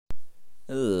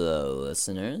Hello,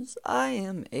 listeners.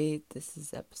 This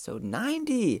is episode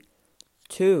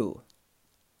 92.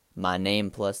 My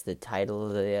name plus the title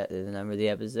of the number of the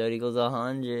episode equals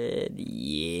 100.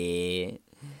 Yeah.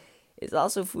 It's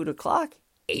also food o'clock.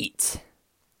 8.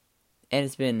 And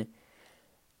it's been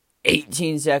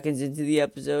 18 seconds into the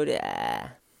episode.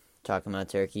 Talking about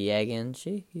turkey, egg, and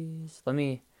cheese. Let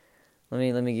me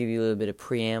give you a little bit of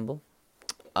preamble.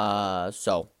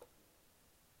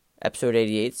 Episode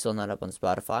 88 still not up on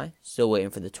Spotify. Still waiting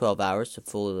for the 12 hours to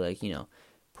fully,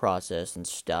 process and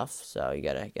stuff. So you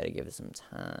gotta give it some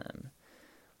time.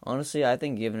 Honestly, I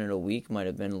think giving it a week might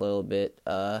have been a little bit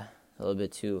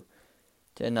too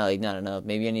not enough.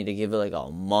 Maybe I need to give it like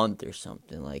a month or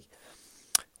something. Like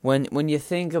when you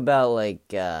think about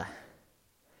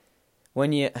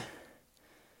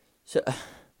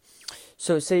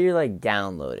So say you're like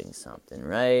downloading something,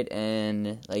 right?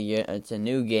 And it's a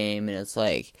new game and it's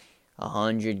like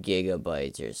 100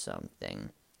 gigabytes or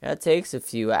something. That takes a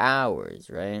few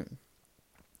hours, right?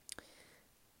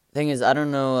 Thing is, I don't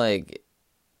know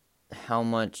how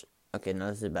much. Okay, no,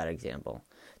 this is a bad example.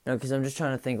 No, because I'm just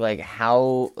trying to think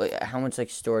how much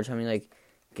storage, how many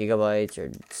gigabytes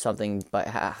or something. But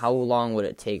how long would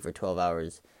it take for 12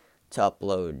 hours to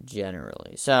upload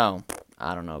generally? So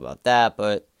I don't know about that,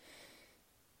 but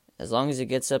as long as it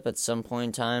gets up at some point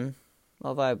in time,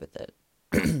 I'll vibe with it.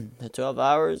 The 12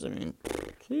 hours,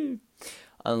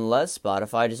 unless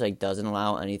Spotify just doesn't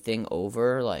allow anything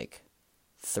over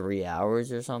 3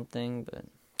 hours or something, but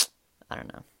I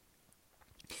don't know.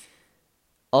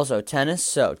 Also, tennis.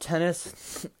 So,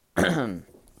 tennis, I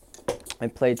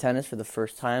played tennis for the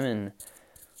first time in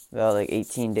about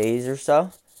 18 days or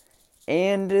so,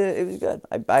 and it was good.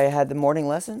 I had the morning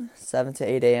lesson, 7 to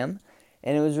 8 a.m.,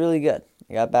 and it was really good.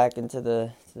 I got back into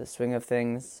the swing of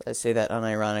things. I say that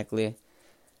unironically,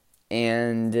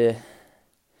 and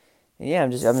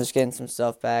I'm just getting some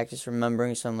stuff back. Just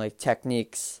remembering some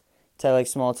techniques,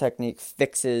 small technique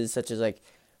fixes, such as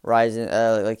rising,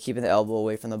 keeping the elbow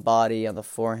away from the body on the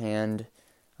forehand,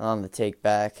 on the take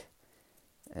back,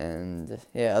 and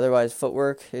otherwise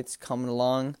footwork, it's coming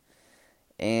along,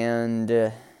 and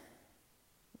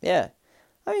I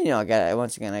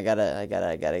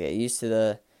gotta get used to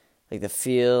the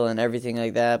feel and everything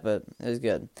like that, but it was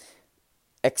good.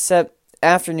 Except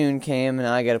afternoon came and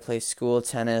I got to play school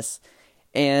tennis,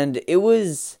 and it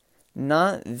was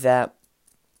not that.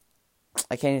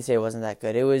 I can't even say it wasn't that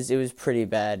good. It was pretty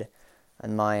bad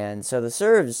on my end. So the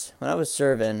serves, when I was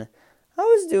serving, I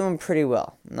was doing pretty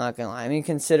well. I'm not gonna lie. I mean,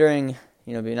 considering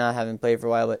not having played for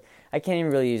a while, but I can't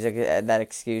even really use that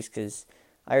excuse because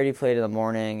I already played in the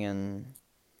morning and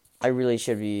I really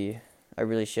should have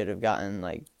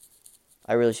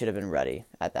been ready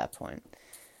at that point.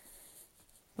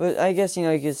 But I guess,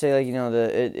 you could say,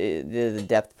 the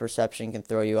depth perception can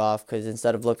throw you off, because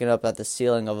instead of looking up at the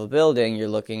ceiling of a building, you're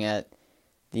looking at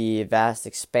the vast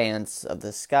expanse of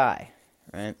the sky,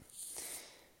 right?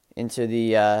 Into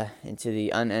the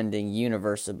unending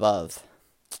universe above,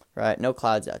 right? No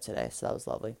clouds out today, so that was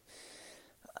lovely.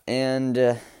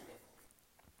 And,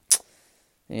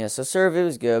 so serve, it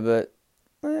was good, but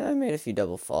I made a few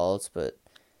double faults, but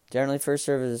generally first,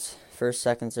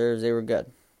 second serves, they were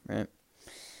good, right?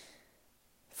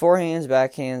 Forehands,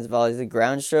 backhands, volleys, the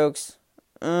ground strokes,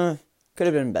 could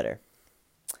have been better.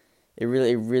 It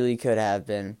really could have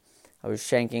been. I was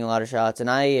shanking a lot of shots, and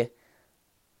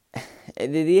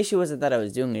the issue wasn't that I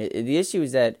was doing it. The issue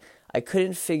was that I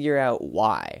couldn't figure out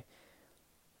why.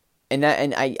 And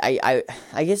I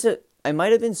guess I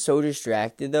might have been so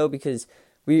distracted though, because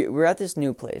we're at this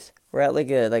new place. We're at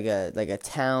a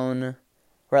town.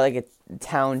 We're at a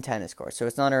town tennis court, so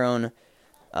it's not our own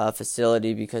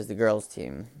facility, because the girls'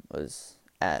 team was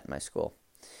at my school.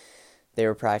 They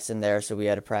were practicing there, so we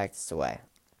had to practice away.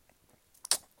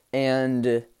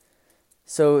 And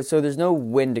so there's no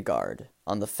wind guard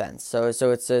on the fence. So it's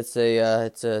a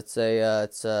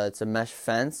mesh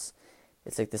fence.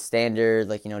 It's the standard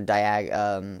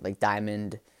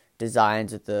diamond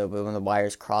designs with when the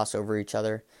wires cross over each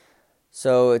other.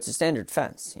 So it's a standard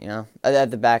fence, at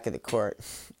the back of the court,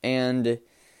 and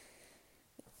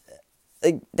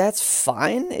that's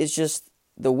fine. It's just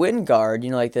the wind guard,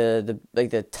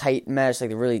 the tight mesh,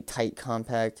 the really tight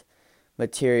compact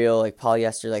material,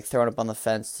 polyester, thrown up on the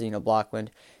fence to block wind.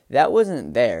 That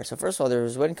wasn't there. So first of all, there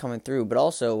was wind coming through, but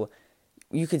also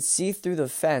you could see through the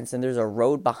fence, and there's a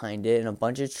road behind it and a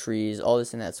bunch of trees, all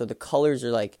this and that. So the colors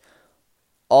are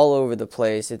all over the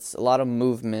place. It's a lot of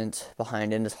movement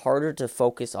behind it, and it's harder to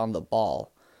focus on the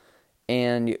ball.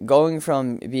 And going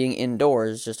from being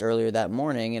indoors just earlier that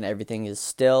morning and everything is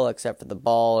still except for the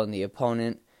ball and the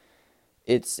opponent,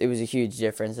 it was a huge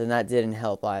difference, and that didn't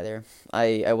help either.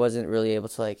 I wasn't really able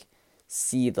to like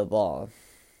see the ball.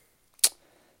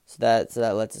 So that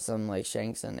led to some like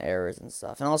shanks and errors and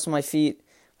stuff. And also my feet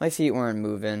weren't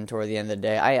moving toward the end of the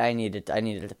day. I needed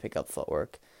to pick up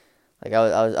footwork. Like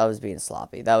I was being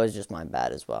sloppy. That was just my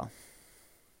bad as well.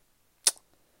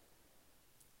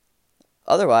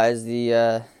 Otherwise,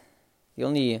 the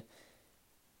only, I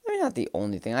mean, not the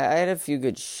only thing. I had a few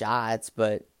good shots,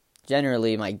 but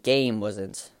generally my game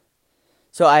wasn't.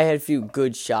 So I had a few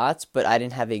good shots, but I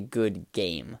didn't have a good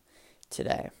game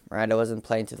today, right? I wasn't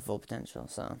playing to the full potential,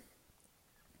 so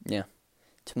yeah,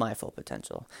 to my full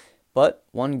potential. But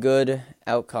one good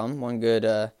outcome, one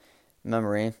good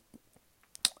memory.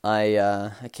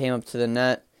 I came up to the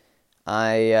net.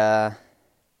 I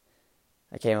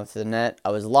came up to the net. I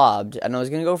was lobbed, and I was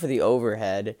gonna go for the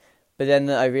overhead, but then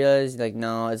I realized like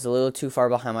no, it's a little too far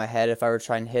behind my head. If I were to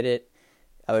try and hit it,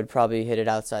 I would probably hit it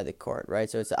outside the court, right?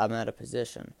 So I'm out of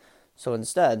position. So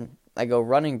instead, I go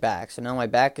running back. So now my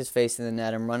back is facing the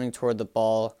net. I'm running toward the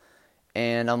ball,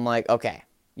 and I'm like, okay,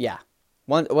 yeah.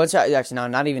 Once I actually no,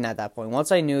 not even at that point.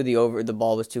 Once I knew the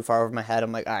ball was too far over my head,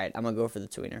 I'm like, all right, I'm gonna go for the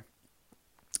tweener.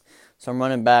 So I'm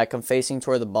running back. I'm facing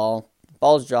toward the ball.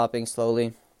 Ball's dropping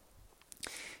slowly,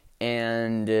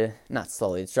 and not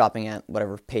slowly. It's dropping at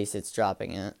whatever pace it's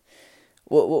dropping at.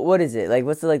 What is it like?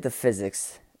 What's the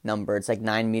physics number? It's like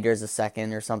 9 meters a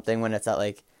second or something when it's at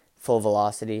like full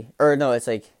velocity. Or no, it's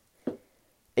like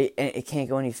it can't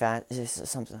go any fast. It's just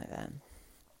something like that.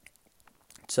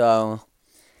 So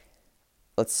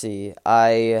let's see.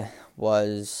 I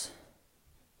was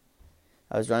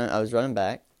running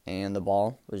back, and the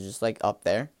ball was just like up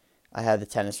there. I had the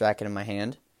tennis racket in my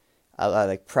hand. I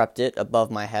like prepped it above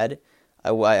my head.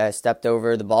 I stepped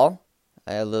over the ball.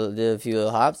 I did a few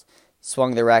little hops,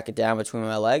 swung the racket down between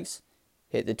my legs,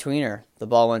 hit the tweener. The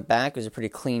ball went back. It was a pretty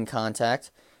clean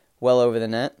contact, well over the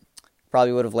net.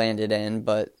 Probably would have landed in,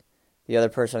 but the other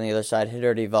person on the other side had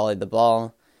already volleyed the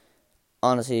ball.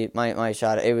 Honestly, my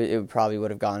shot, it probably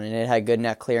would have gone in. It had good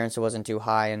net clearance. It wasn't too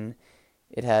high, and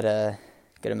it had a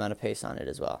good amount of pace on it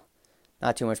as well.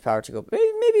 Not too much power to go.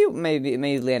 Maybe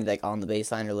it landed like on the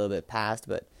baseline or a little bit past,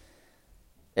 but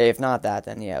if not that,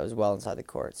 then yeah, it was well inside the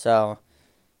court. So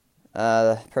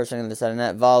the person on the side of the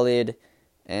net volleyed,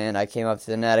 and I came up to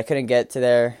the net. I couldn't get to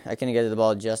the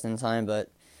ball just in time,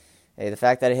 but hey, the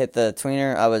fact that I hit the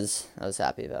tweener, I was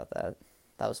happy about that.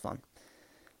 That was fun.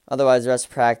 Otherwise, the rest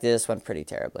of practice went pretty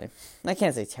terribly. I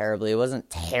can't say terribly. It wasn't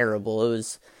terrible. It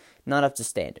was not up to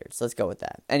standards. Let's go with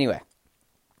that. Anyway,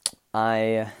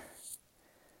 yeah,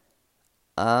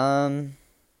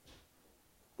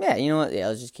 you know what? Yeah,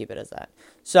 let's just keep it as that.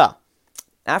 So,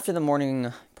 after the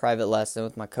morning private lesson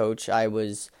with my coach, I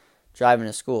was driving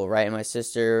to school, right? And my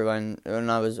sister, when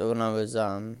I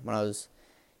was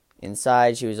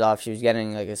inside, she was off. She was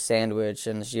getting like a sandwich,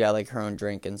 and she got like her own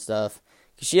drink and stuff.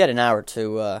 Cause she had an hour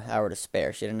to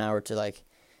spare. She had an hour to like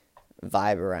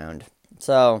vibe around.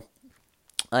 So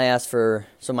I asked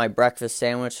so my breakfast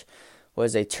sandwich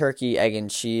was a turkey, egg,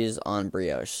 and cheese on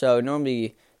brioche. So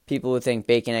normally people would think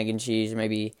bacon, egg, and cheese, or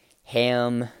maybe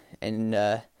ham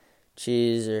and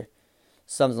cheese or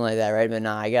something like that, right? But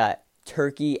nah, I got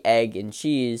turkey, egg, and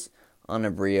cheese on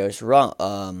a brioche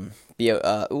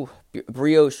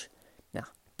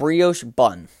brioche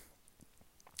bun.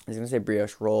 I was going to say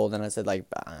brioche roll, then I said, like,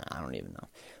 I don't even know.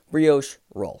 Brioche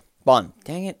roll. Bun.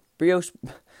 Dang it. Brioche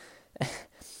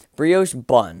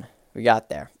bun. We got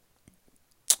there.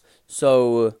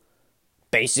 So,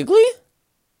 basically,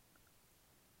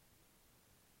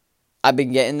 I've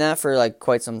been getting that for, like,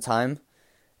 quite some time.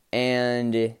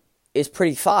 And it's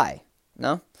pretty fine,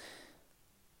 no?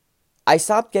 I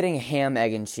stopped getting ham,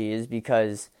 egg, and cheese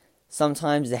because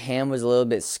sometimes the ham was a little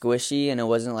bit squishy and it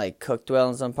wasn't, like, cooked well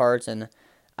in some parts, and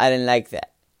I didn't like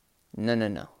that.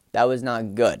 No. That was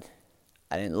not good.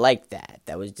 I didn't like that.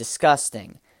 That was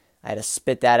disgusting. I had to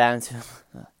spit that out into...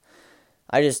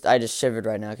 I just shivered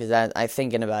right now because I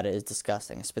thinking about it is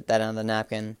disgusting. I spit that on the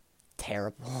napkin.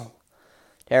 Terrible.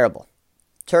 Terrible.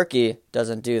 Turkey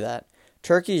doesn't do that.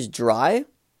 Turkey's dry?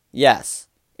 Yes.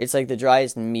 It's like the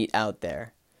driest meat out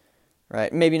there.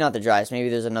 Right? Maybe not the driest. Maybe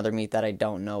there's another meat that I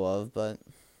don't know of, but...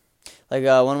 Like,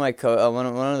 one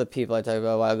of the people I talked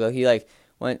about a while ago, he, like...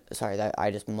 I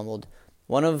just mumbled.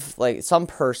 One of, like, some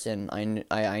person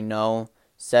I know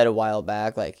said a while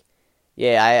back, like,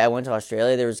 yeah, I went to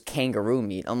Australia, there was kangaroo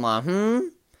meat. I'm like,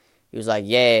 He was like,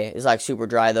 yeah, it's, like, super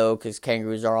dry, though, because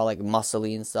kangaroos are all, like,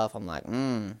 muscly and stuff. I'm like,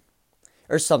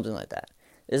 or something like that.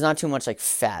 There's not too much, like,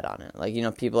 fat on it. Like, you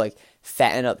know, people, like,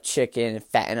 fatten up chicken,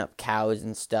 fatten up cows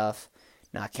and stuff.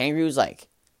 Nah, kangaroos, like,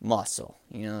 muscle,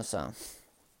 you know, so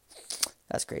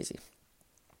that's crazy.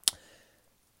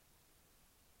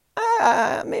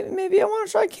 maybe I want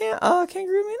to try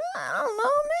kangaroo meat. I don't know,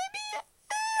 maybe.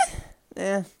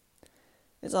 Yeah,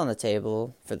 it's on the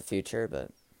table for the future,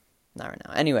 but not right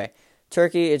now. Anyway,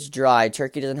 turkey, it's dry.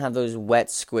 Turkey doesn't have those wet,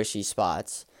 squishy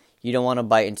spots. You don't want to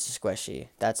bite into squishy.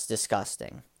 That's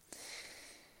disgusting.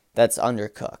 That's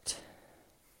undercooked.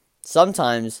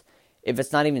 Sometimes, if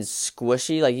it's not even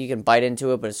squishy, like you can bite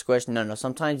into it, but it's squished. No.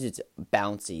 Sometimes it's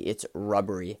bouncy. It's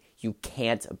rubbery. You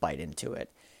can't bite into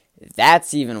it.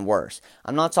 That's even worse.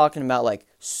 I'm not talking about like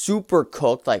super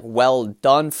cooked, like well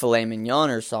done filet mignon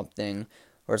or something,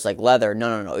 where it's like leather.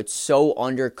 No. It's so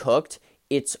undercooked,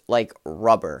 it's like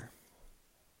rubber.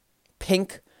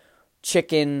 Pink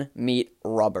chicken meat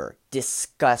rubber.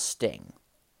 Disgusting.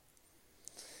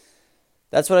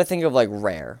 That's what I think of like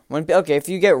rare. If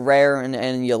you get rare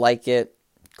and you like it,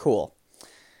 cool.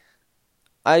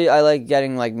 I like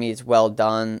getting like meats well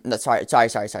done. No, sorry. No.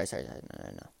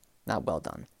 Not well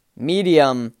done.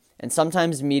 Medium, and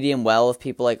sometimes medium well if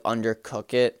people like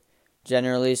undercook it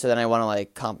generally. So then I want to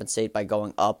like compensate by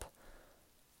going up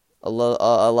a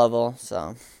level.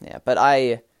 So yeah, but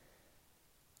I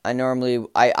normally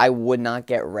I would not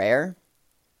get rare.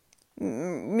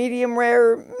 Medium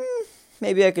rare.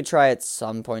 Maybe I could try at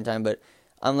some point in time, but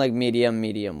I'm like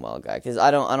medium well guy, because I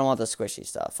don't want the squishy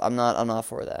stuff. I'm not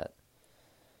for that.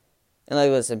 And like,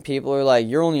 listen, people are like,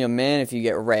 you're only a man if you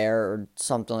get rare or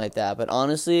something like that. But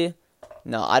honestly,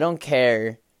 no, I don't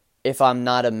care if I'm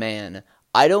not a man.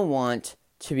 I don't want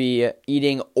to be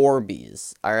eating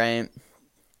Orbeez, all right?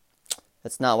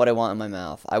 That's not what I want in my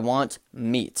mouth. I want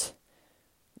meat.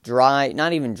 Dry,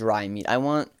 not even dry meat. I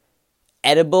want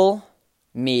edible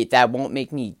meat that won't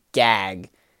make me gag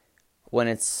when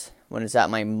it's at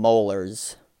my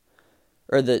molars,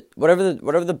 or the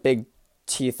whatever the big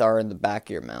teeth are in the back of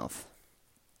your mouth.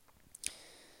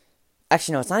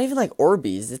 Actually, no, it's not even like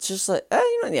Orbeez. It's just like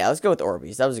let's go with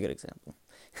Orbeez. That was a good example.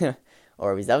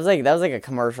 Orbeez. That was like a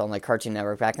commercial on like Cartoon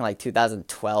Network back in like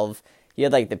 2012. You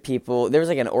had like the people. There was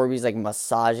like an Orbeez like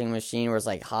massaging machine where it's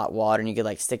like hot water and you could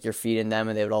like stick your feet in them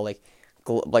and they would all like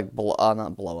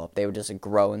not blow up. They would just like,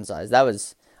 grow in size. I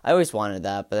always wanted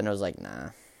that, but then I was like,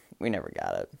 nah, we never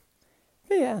got it.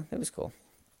 But yeah, it was cool.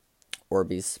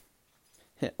 Orbeez.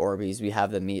 Orbeez, we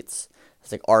have the meats.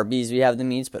 It's like Arby's, we have the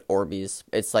meats, but Orbeez.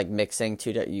 It's like mixing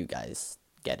two. You guys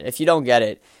get it. If you don't get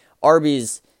it,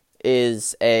 Arby's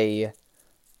is a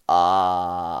it's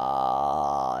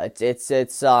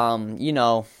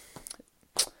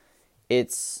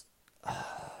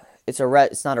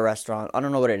not a restaurant. I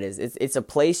don't know what it is. It's a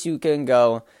place you can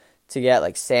go to get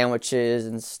like sandwiches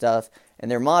and stuff, and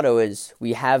their motto is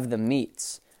 "We have the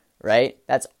meats," right?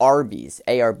 That's Arby's,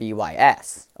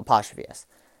 Arbys, apostrophe S.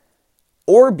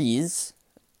 Orbeez,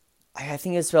 I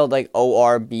think it's spelled like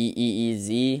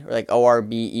Orbeez, or like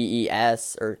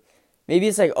Orbees, or maybe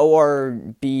it's like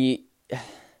Orb,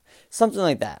 something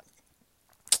like that.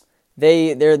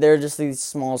 They're just these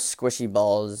small squishy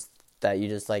balls that you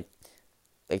just like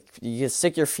you can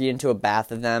stick your feet into a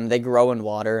bath of them. They grow in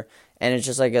water, and it's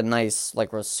just like a nice, like,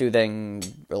 soothing,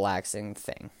 relaxing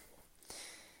thing.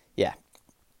 Yeah.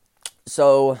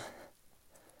 So,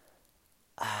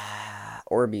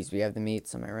 Orbeez, we have the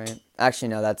meats. Am I right? Actually,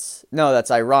 no.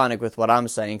 That's ironic with what I'm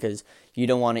saying, because you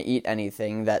don't want to eat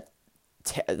anything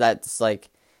that's like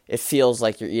it feels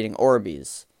like you're eating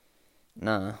Orbeez.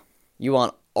 Nah, you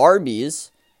want Arby's.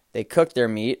 They cook their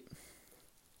meat.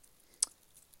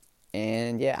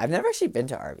 And yeah, I've never actually been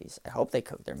to Arby's. I hope they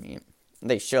cook their meat.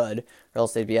 They should, or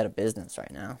else they'd be out of business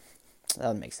right now. That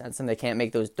would make sense. And they can't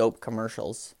make those dope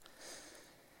commercials.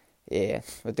 Yeah,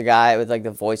 with the guy, with like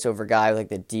the voiceover guy, with like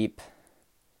the deep,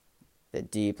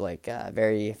 like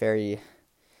very, very.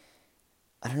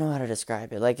 I don't know how to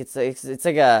describe it. Like it's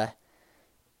like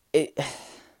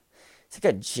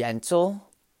a gentle,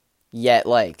 yet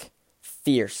like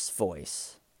fierce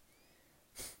voice.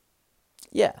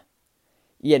 Yeah.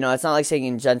 Yeah, no, it's not like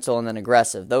saying gentle and then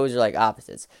aggressive. Those are like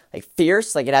opposites. Like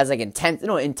fierce, like it has like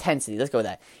intensity. Let's go with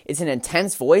that. It's an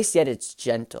intense voice, yet it's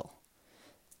gentle.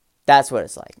 That's what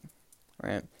it's like,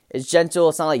 right? It's gentle.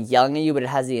 It's not like yelling at you, but it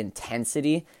has the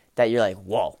intensity that you're like,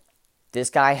 whoa,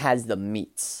 this guy has the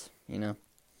meats, you know?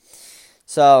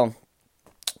 So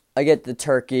I get the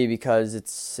turkey because I'm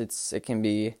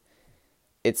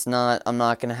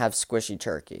not going to have squishy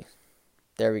turkey.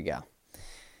 There we go.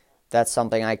 That's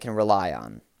something I can rely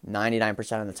on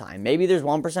 99% of the time. Maybe there's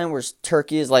 1% where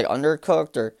turkey is like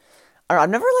undercooked, or I've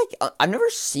never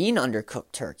seen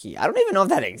undercooked turkey. I don't even know if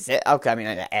that exists. Okay, I mean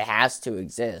it has to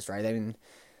exist, right? I mean,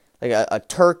 like a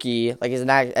turkey, like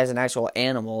as an actual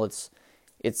animal, it's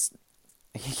you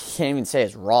can't even say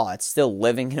it's raw. It's still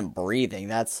living and breathing.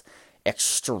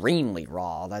 extremely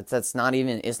raw. That's not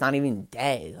even, it's not even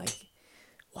dead. Like,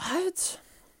 what?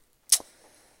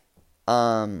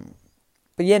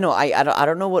 But yeah, no, I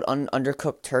don't know what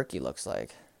undercooked turkey looks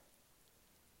like.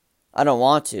 I don't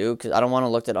want to, because I don't want to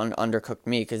look at undercooked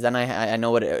meat, because then I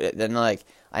know what then like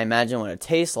I imagine what it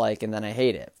tastes like, and then I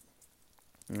hate it.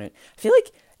 Right? I feel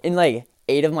like in like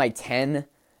 8 of my 10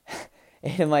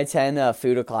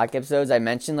 Food O'Clock episodes, I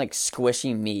mentioned like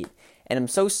squishy meat, and I'm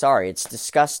so sorry, it's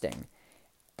disgusting,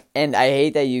 and I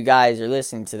hate that you guys are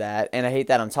listening to that, and I hate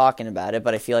that I'm talking about it,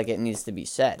 but I feel like it needs to be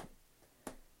said.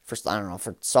 I don't know,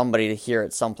 for somebody to hear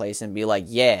it someplace and be like,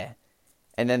 yeah.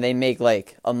 And then they make,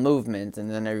 like, a movement,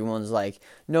 and then everyone's like,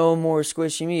 no more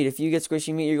squishy meat. If you get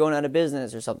squishy meat, you're going out of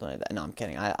business, or something like that. No, I'm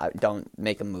kidding. I don't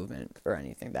make a movement or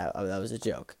anything. That was a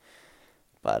joke.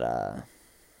 But,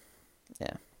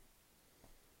 yeah.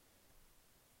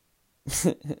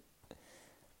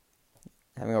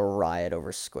 Having a riot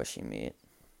over squishy meat.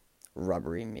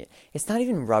 Rubbery meat. It's not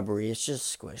even rubbery, it's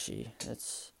just squishy.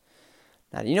 It's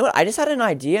not, you know what? I just had an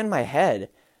idea in my head.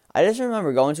 I just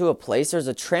remember going to a place, there's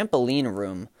a trampoline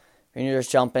room, and you're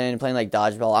just jumping and playing like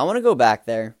dodgeball. I want to go back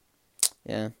there.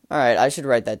 Yeah. Alright, I should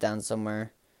write that down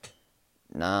somewhere.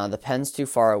 Nah, the pen's too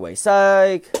far away.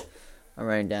 Psych! I'm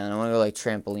writing down. I want to go like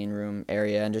trampoline room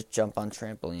area and just jump on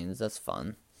trampolines. That's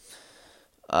fun.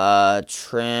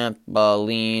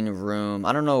 Trampoline room.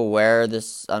 I don't know where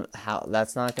this, how,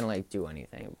 that's not gonna like do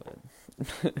anything, but...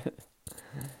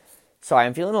 Sorry,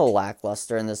 I'm feeling a little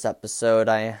lackluster in this episode.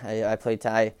 I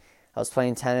was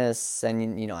playing tennis,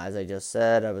 and you know, as I just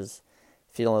said, I was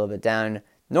feeling a little bit down.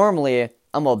 Normally,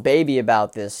 I'm a baby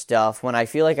about this stuff. When I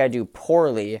feel like I do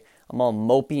poorly, I'm all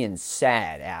mopey and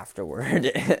sad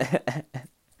afterward.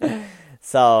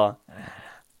 So,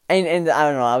 and I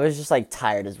don't know, I was just like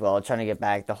tired as well, trying to get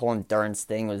back. The whole endurance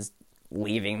thing was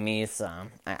leaving me, so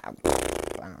I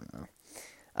don't know.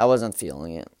 I wasn't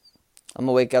feeling it. I'm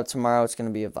gonna wake up tomorrow. It's gonna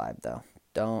be a vibe, though.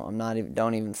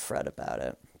 Don't even fret about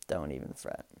it. Don't even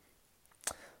fret.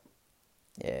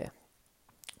 Yeah.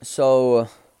 So,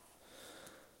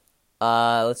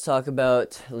 let's talk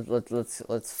about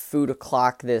let's Food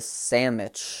O'Clock this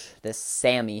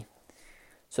Sammy.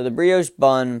 So the brioche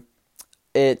bun,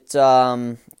 it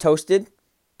toasted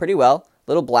pretty well.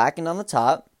 A little blackened on the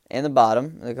top and the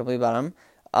bottom, the complete bottom.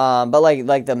 But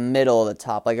like the middle of the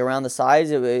top, like around the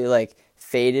sides, it like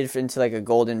faded into like a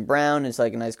golden brown. It's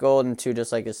like a nice gold into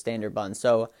just like a standard bun.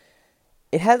 So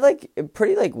it had like a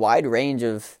pretty like wide range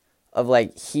of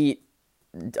like heating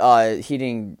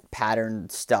pattern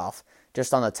stuff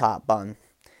just on the top bun.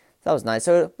 That was nice.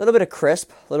 So a little bit of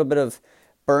crisp, a little bit of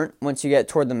burnt once you get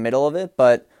toward the middle of it.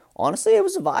 But honestly, it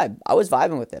was a vibe. I was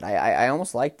vibing with it. I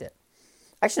almost liked it.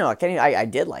 Actually, no, I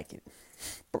did like it.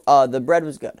 The bread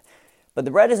was good. But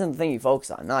the bread isn't the thing you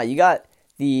focus on. Nah, you got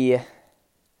the...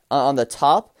 on the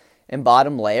top and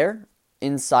bottom layer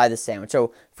inside the sandwich.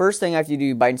 So first thing after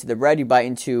you bite into the bread, you bite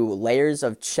into layers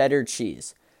of cheddar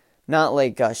cheese. Not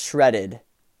like shredded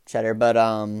cheddar, but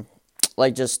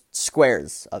like just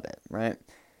squares of it, right?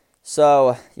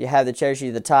 So you have the cheddar cheese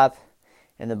at the top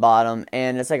and the bottom,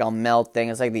 and it's like a melt thing.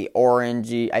 It's like the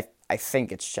orangey. I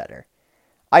think it's cheddar.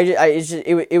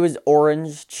 It was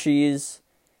orange cheese,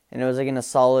 and it was like in a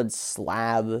solid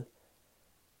slab.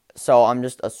 So I'm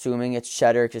just assuming it's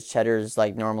cheddar, because cheddar is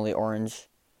like normally orange.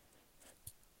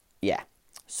 Yeah.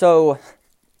 So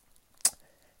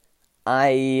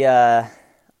so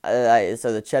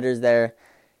the cheddar's there.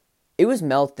 It was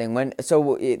melting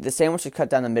the sandwich was cut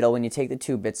down the middle. When you take the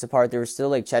two bits apart, there was still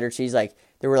like cheddar cheese, like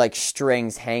there were like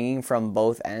strings hanging from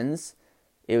both ends.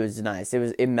 It was nice.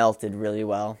 It melted really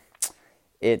well.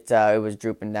 It was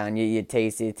drooping down. It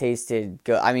tasted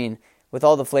good. I mean, with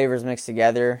all the flavors mixed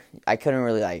together, I couldn't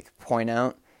really like point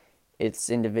out its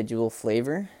individual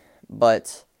flavor,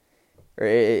 but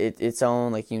its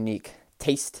own like unique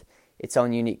taste, its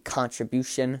own unique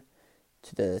contribution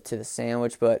to the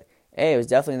sandwich. But hey, it was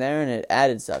definitely there, and it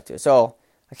added stuff to it. So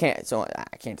I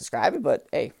can't describe it, but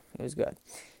hey, it was good.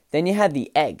 Then you had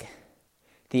the egg.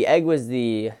 The egg was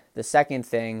the second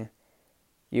thing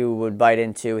you would bite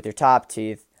into with your top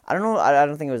teeth. I don't know. I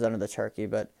don't think it was under the turkey,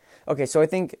 but okay. So I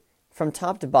think from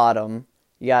top to bottom,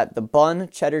 you got the bun,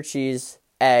 cheddar cheese,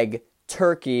 egg,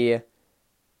 turkey,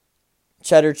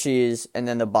 cheddar cheese, and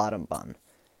then the bottom bun.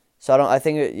 So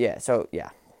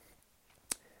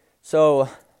So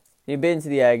you bit into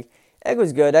the egg. Egg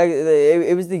was good.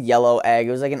 It was the yellow egg.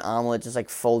 It was like an omelet, just like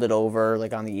folded over,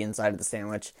 like on the inside of the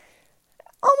sandwich.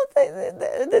 Like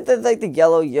the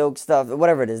yellow yolk stuff,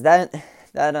 whatever it is. Okay,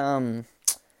 I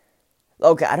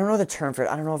don't know the term for it.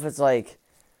 I don't know if it's like,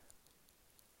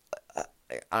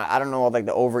 I don't know, like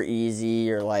the over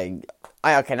easy or like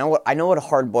I know what a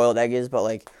hard boiled egg is, but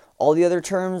like all the other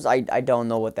terms, I don't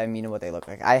know what that mean and what they look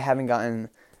like. I haven't gotten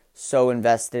so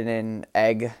invested in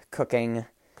egg cooking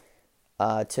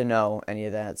to know any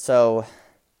of that. So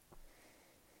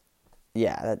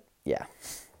yeah.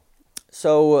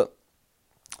 So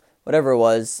whatever it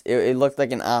was, it looked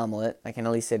like an omelet. I can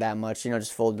at least say that much.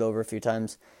 Just fold it over a few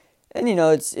times, and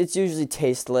it's usually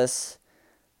tasteless.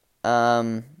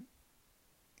 Yeah,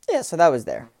 so that was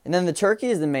there, and then the turkey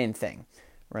is the main thing,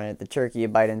 right? The turkey, you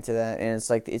bite into that, and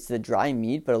it's the dry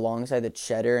meat, but alongside the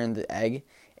cheddar and the egg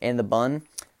and the bun,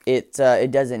 it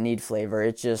doesn't need flavor.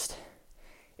 It's just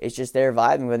there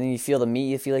vibing. But then you feel the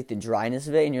meat, you feel like the dryness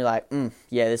of it, and you're like,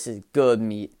 yeah, this is good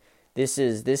meat. This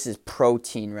is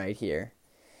protein right here.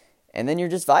 And then you're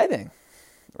just vibing,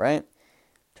 right?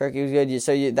 Turkey was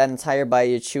good. That entire bite,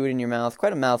 you chew it in your mouth,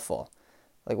 quite a mouthful,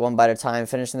 like one bite at a time.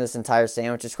 Finishing this entire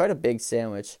sandwich. It's quite a big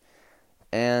sandwich,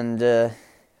 and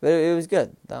but it was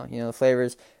good though. The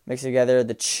flavors mixed together.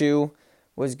 The chew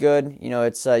was good.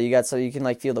 It's you can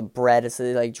like feel the bread. So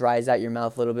it like dries out your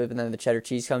mouth a little bit, but then the cheddar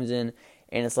cheese comes in,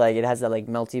 and it's like it has that like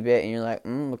melty bit, and you're like,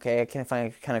 okay, I can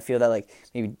kind of feel that like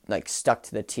maybe like stuck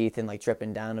to the teeth and like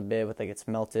dripping down a bit with like its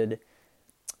melted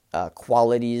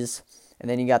qualities. And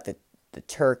then you got the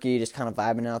turkey just kind of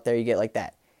vibing out there. You get like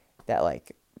that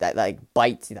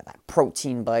bite, that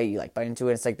protein bite. You like bite into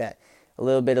it. It's like that a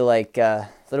little bit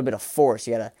of force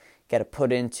you gotta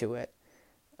put into it.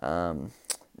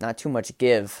 Not too much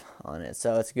give on it,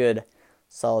 so it's good,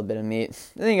 solid bit of meat.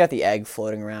 And then you got the egg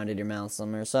floating around in your mouth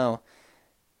somewhere. So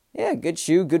yeah, good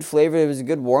chew, good flavor. It was a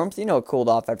good warmth. It cooled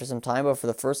off after some time, but for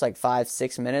the first like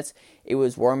 5-6 minutes, it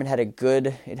was warm. It had a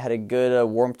good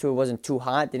warmth to it. It wasn't too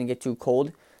hot, didn't get too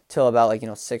cold till about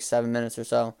 6-7 minutes or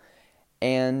so.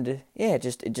 And yeah,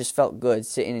 it just felt good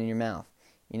sitting in your mouth.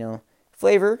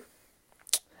 Flavor.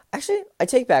 Actually, I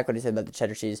take back what I said about the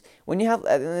cheddar cheese. When you have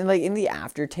like in the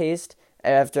aftertaste,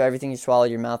 after everything you swallow,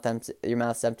 your mouth's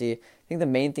empty. I think the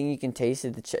main thing you can taste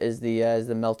is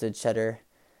the melted cheddar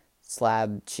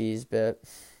slab cheese bit.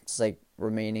 It's like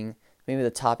remaining, maybe the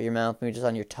top of your mouth, maybe just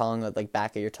on your tongue, or like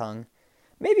back of your tongue.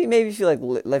 Maybe if you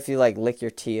lick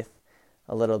your teeth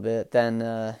a little bit,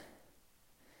 then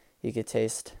you could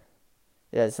taste.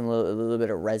 Yeah, a little bit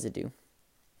of residue.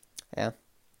 Yeah.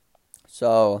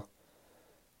 So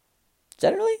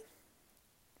generally,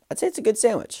 I'd say it's a good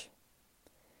sandwich.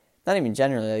 Not even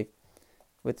generally, like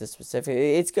with the specific,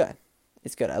 it's good.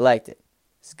 It's good. I liked it.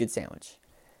 It's a good sandwich.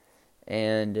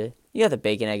 And you got the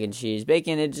bacon, egg, and cheese.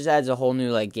 Bacon, it just adds a whole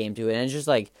new like game to it, and it's just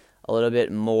like a little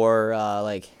bit more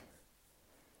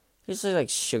just like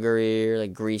sugary or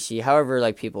like greasy, however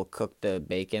like people cook the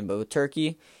bacon. But with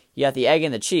turkey, you got the egg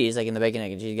and the cheese, like in the bacon,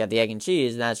 egg, and cheese. You got the egg and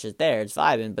cheese, and that's just there. It's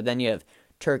vibing. But then you have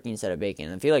turkey instead of bacon.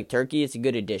 And I feel like turkey, it's a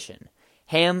good addition.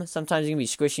 Ham, sometimes it can be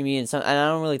squishy meat, and I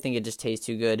don't really think it just tastes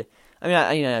too good. I mean,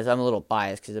 I'm a little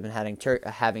biased because I've been having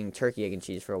turkey, egg, and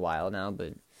cheese for a while now,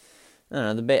 but I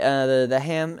don't know, the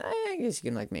ham, I guess you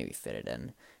can like maybe fit it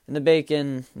in. And the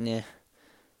bacon, yeah.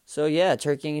 So yeah,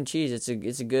 turkey, egg, and cheese, it's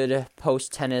a good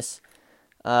post-tennis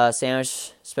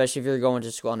sandwich, especially if you're going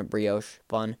to school on a brioche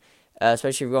bun.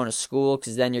 Especially if you're going to school,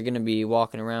 because then you're going to be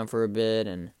walking around for a bit,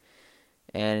 and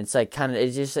it's like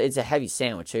it's a heavy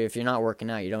sandwich. So if you're not working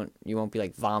out, you won't be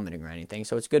like vomiting or anything.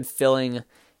 So it's good filling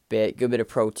bit, good bit of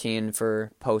protein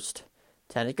for post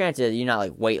tennis. Granted, you're not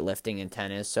like weightlifting in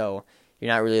tennis, so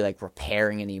you're not really like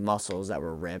repairing any muscles that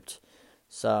were ripped.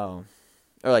 So,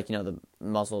 or like the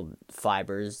muscle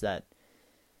fibers that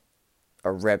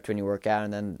are ripped when you work out,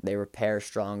 and then they repair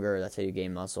stronger. That's how you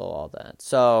gain muscle, all that.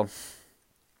 So,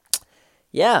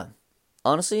 yeah,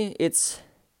 honestly,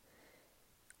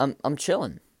 I'm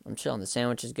chilling. The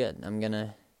sandwich is good. I'm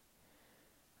gonna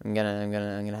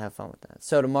have fun with that.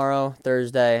 So tomorrow,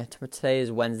 Thursday. Today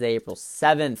is Wednesday, April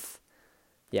 7th.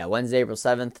 Yeah, Wednesday, April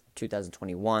 7th,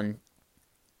 2021.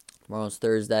 Tomorrow's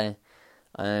Thursday.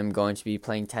 I'm going to be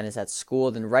playing tennis at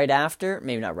school. Then right after,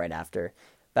 maybe not right after,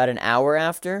 about an hour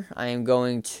after, I am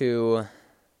going to.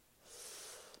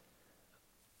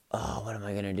 Oh, what am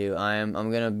I gonna do? I'm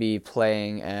gonna be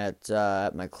playing at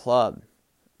my club,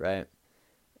 right?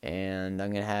 And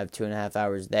I'm gonna have 2.5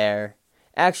 hours there.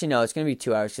 Actually, no, it's gonna be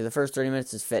 2 hours because the first 30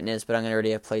 minutes is fitness, but I'm gonna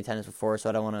already have played tennis before, so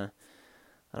I don't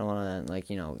wanna like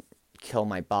kill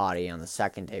my body on the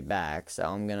second day back. So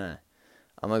I'm gonna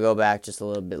go back just a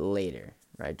little bit later,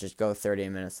 right? Just go 30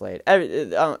 minutes late.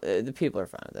 The people are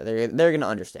fine with that. They're gonna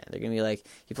understand. They're gonna be like,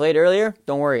 "You played earlier?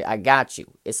 Don't worry, I got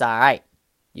you. It's all right.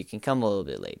 You can come a little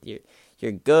bit late.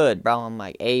 You're good, bro." I'm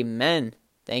like, "Amen.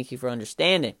 Thank you for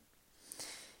understanding."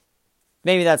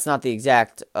 Maybe that's not the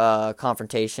exact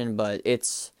confrontation, but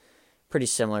it's pretty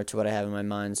similar to what I have in my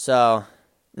mind. So,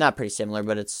 not pretty similar,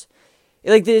 but it's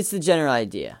the general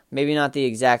idea. Maybe not the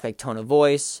exact like tone of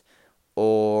voice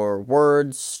or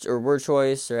words or word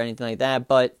choice or anything like that,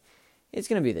 but it's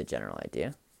gonna be the general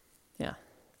idea. Yeah.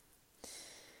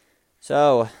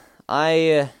 So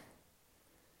I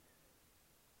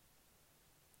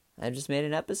just made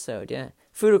an episode. Yeah.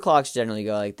 Food o'clocks generally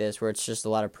go like this, where it's just a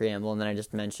lot of preamble, and then I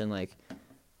just mention like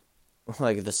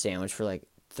the sandwich for like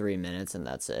 3 minutes, and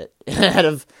that's it. Out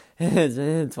of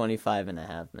 25 and a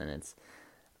half minutes.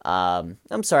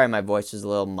 I'm sorry my voice was a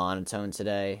little monotone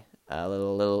today. A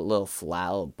little flat,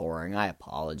 a little boring. I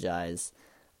apologize.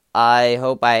 I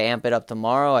hope I amp it up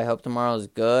tomorrow. I hope tomorrow's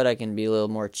good. I can be a little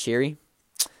more cheery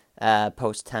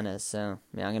post tennis. So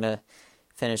yeah, I'm gonna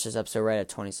finish this episode right at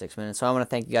 26 minutes. So I want to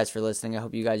thank you guys for listening. I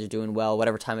hope you guys are doing well,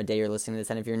 whatever time of day you're listening to this.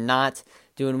 And if you're not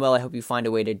doing well, I hope you find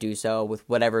a way to do so with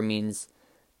whatever means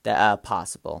that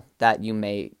possible that you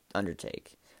may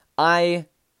undertake. I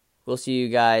will see you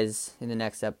guys in the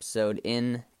next episode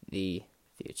in the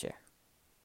future.